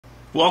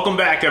Welcome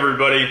back,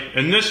 everybody.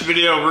 In this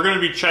video we're going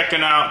to be checking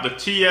out the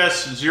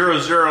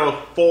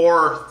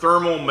TS004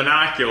 Thermal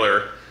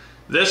Monocular.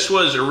 This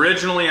was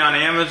originally on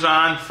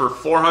Amazon for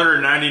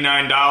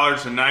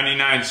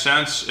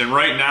 $499.99, and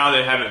right now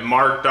they have it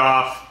marked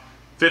off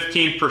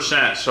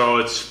 15%, so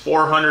it's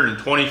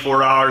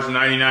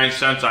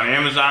 $424.99 on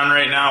Amazon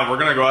right now. We're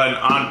going to go ahead and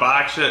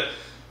unbox it,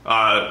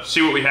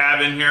 see what we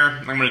have in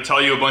here. I'm going to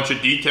tell you a bunch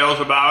of details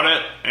about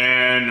it,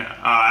 and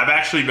I've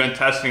actually been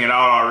testing it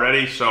out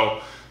already,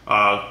 so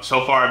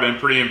far I've been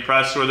pretty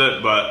impressed with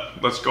it,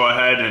 but let's go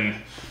ahead and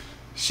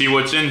see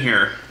what's in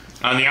here.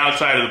 On the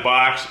outside of the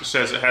box, it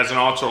says it has an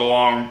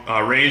ultra-long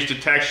range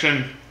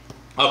detection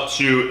up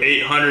to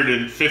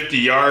 850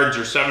 yards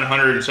or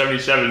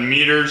 777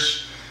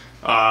 meters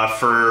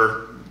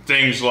for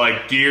things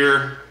like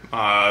deer,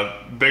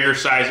 bigger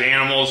size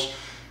animals.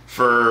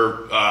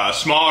 For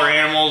smaller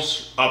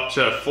animals, up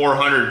to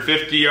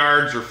 450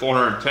 yards or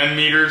 410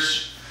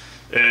 meters.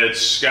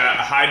 It's got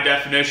a high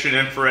definition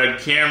infrared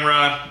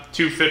camera,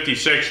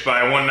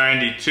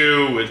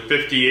 256x192 with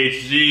 50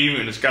 HD,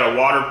 and it's got a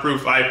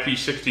waterproof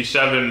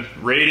IP67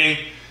 rating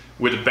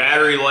with a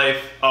battery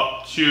life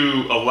up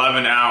to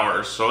 11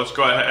 hours. So let's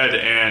go ahead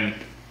and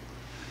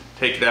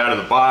take it out of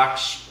the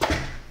box.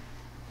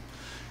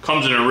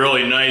 Comes in a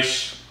really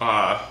nice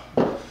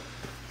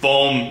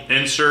foam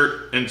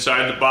insert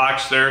inside the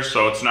box there,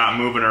 so it's not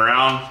moving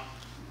around.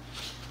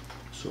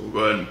 So we'll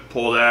go ahead and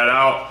pull that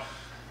out.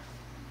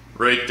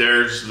 Right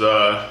there's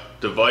the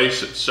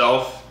device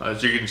itself.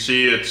 As you can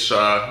see, it's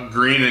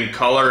green in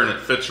color and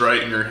it fits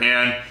right in your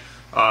hand.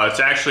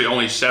 It's actually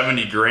only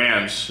 70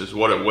 grams is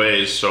what it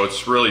weighs, so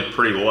it's really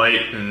pretty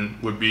light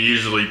and would be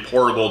easily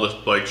portable to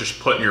like just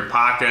put in your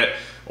pocket,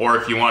 or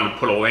if you wanted to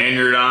put a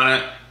lanyard on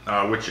it,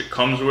 which it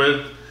comes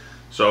with.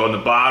 So in the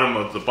bottom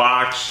of the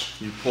box,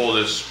 you pull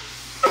this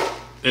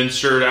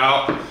insert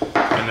out,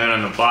 and then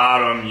on the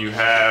bottom you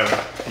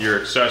have your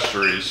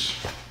accessories.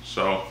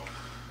 So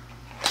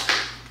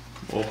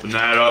open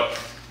that up,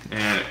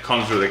 and it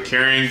comes with a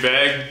carrying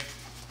bag,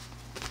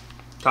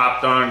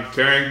 TOPDON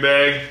carrying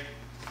bag.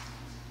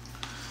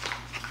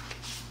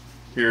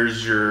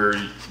 Here's your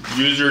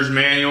user's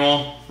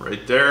manual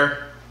right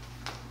there.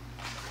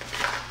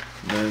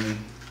 And then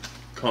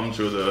comes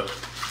with a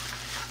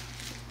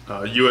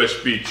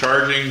USB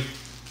charging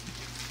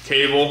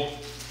cable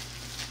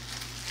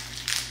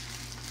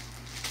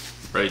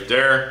right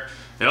there.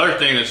 The other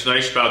thing that's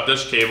nice about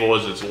this cable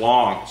is it's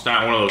long. It's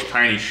not one of those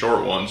tiny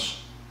short ones.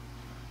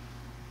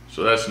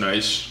 So that's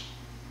nice.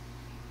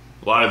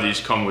 A lot of these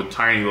come with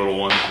tiny little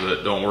ones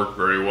that don't work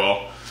very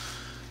well.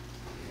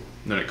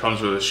 And then it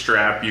comes with a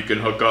strap you can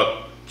hook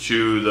up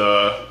to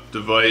the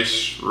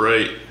device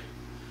right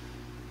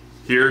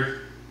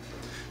here.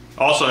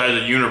 Also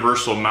has a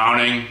universal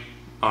mounting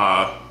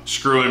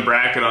screw-in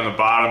bracket on the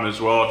bottom as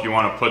well if you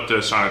want to put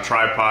this on a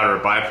tripod or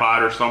a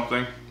bipod or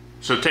something.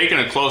 So taking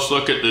a close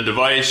look at the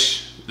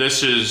device,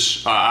 this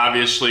is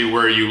obviously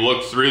where you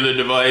look through the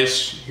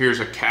device. Here's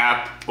a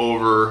cap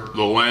over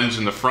the lens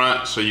in the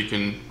front, so you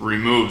can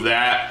remove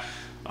that.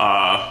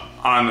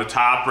 On the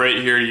top right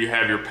here you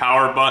have your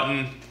power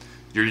button,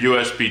 your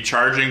USB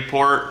charging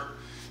port,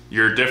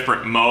 your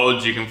different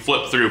modes. You can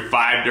flip through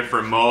 5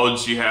 different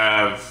modes. You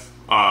have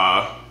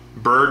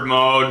bird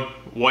mode,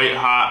 white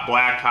hot,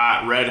 black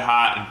hot, red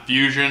hot, and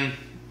fusion.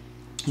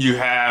 You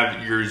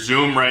have your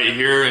zoom right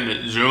here, and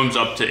it zooms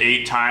up to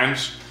 8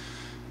 times.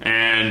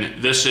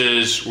 And this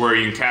is where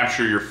you can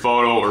capture your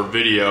photo or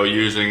video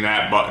using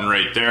that button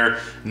right there.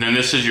 And then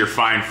this is your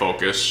fine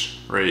focus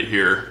right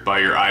here by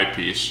your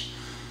eyepiece.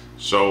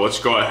 So let's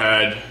go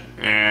ahead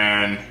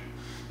and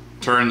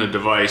turn the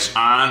device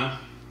on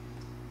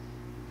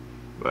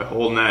by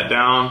holding that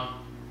down.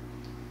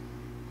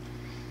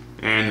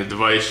 And the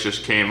device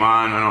just came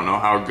on. I don't know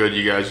how good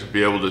you guys will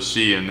be able to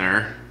see in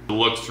there.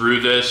 Look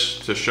through this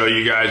to show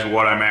you guys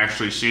what I'm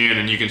actually seeing,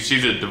 and you can see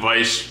the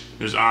device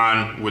is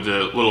on with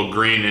a little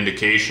green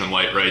indication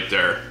light right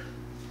there.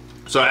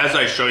 So as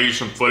I show you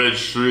some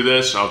footage through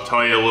this, I'll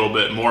tell you a little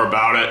bit more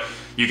about it.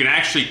 You can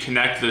actually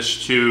connect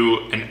this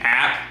to an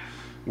app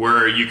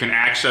where you can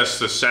access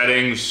the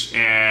settings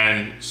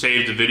and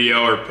save the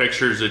video or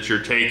pictures that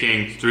you're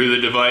taking through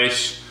the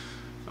device.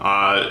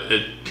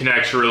 It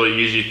connects really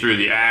easy through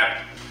the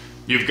app.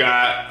 You've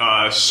got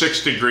a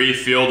 6-degree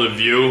field of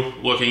view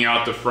looking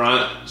out the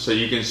front, so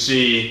you can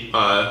see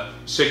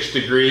 6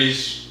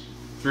 degrees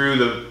through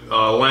the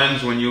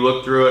lens when you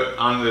look through it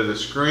onto the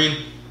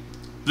screen.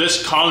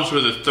 This comes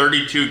with a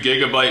 32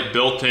 gigabyte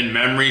built-in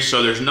memory,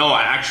 so there's no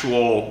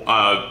actual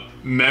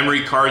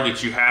memory card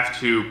that you have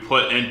to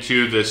put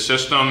into this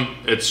system.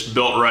 It's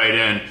built right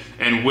in.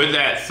 And with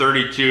that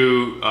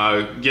 32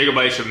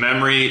 gigabytes of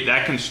memory,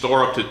 that can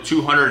store up to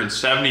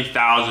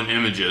 270,000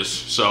 images.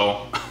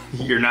 So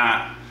you're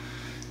not,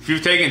 if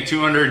you've taken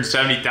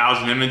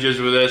 270,000 images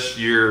with this,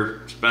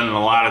 you're spending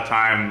a lot of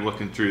time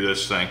looking through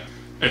this thing.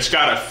 It's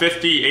got a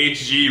 50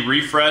 HD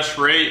refresh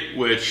rate,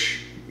 which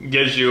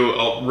gives you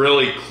a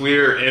really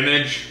clear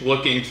image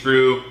looking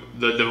through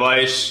the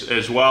device,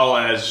 as well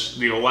as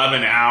the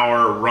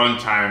 11-hour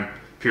runtime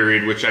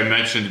period, which I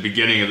mentioned at the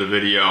beginning of the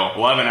video.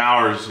 11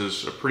 hours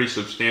is a pretty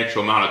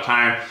substantial amount of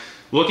time.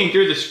 Looking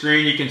through the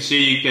screen, you can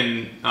see you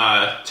can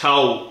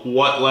tell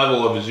what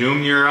level of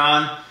zoom you're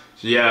on.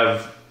 So you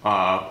have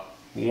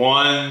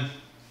 1,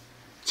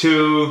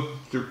 2,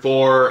 3,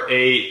 4,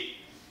 8,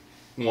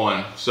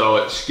 1. So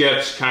it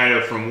skips kind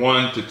of from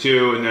 1 to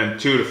 2, and then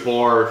 2 to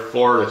 4,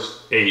 4 to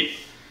 8.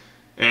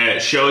 And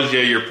it shows you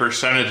your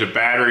percentage of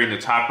battery in the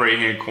top right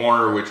hand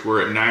corner, which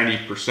we're at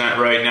 90%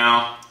 right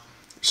now.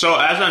 So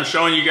as I'm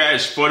showing you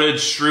guys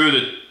footage through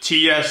the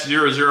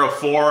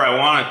TS004, I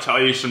want to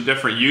tell you some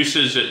different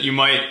uses that you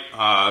might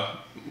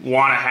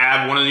want to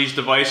have one of these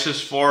devices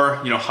for.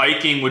 You know,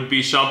 hiking would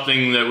be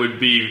something that would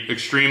be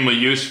extremely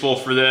useful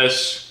for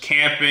this.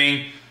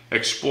 Camping,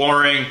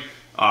 exploring.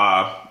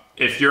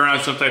 If you're on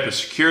some type of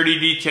security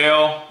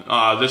detail,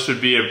 this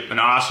would be an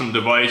awesome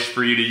device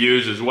for you to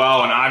use as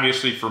well. And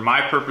obviously for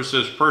my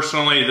purposes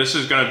personally, this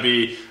is going to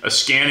be a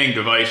scanning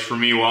device for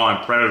me while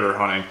I'm predator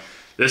hunting.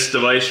 This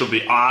device will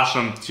be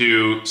awesome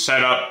to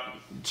set up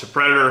to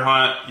predator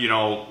hunt, you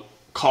know,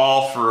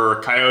 call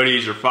for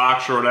coyotes or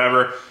fox or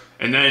whatever,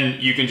 and then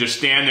you can just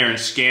stand there and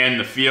scan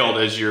the field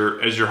as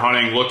you're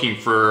hunting, looking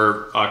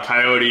for a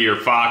coyote or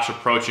fox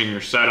approaching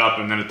your setup,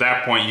 and then at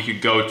that point you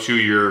could go to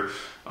your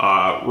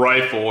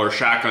rifle or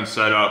shotgun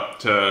setup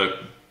to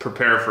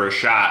prepare for a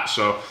shot.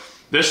 So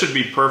this would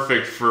be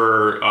perfect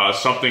for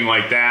something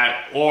like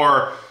that.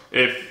 Or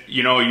if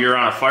you know you're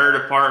on a fire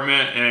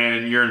department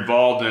and you're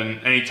involved in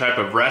any type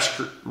of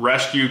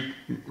rescue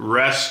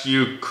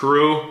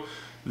crew,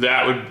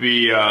 that would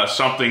be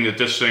something that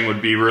this thing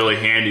would be really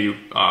handy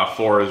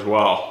for as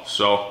well.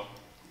 So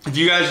if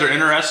you guys are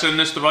interested in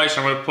this device,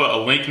 I'm going to put a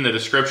link in the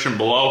description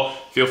below.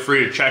 Feel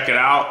free to check it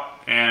out,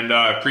 and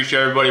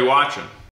appreciate everybody watching.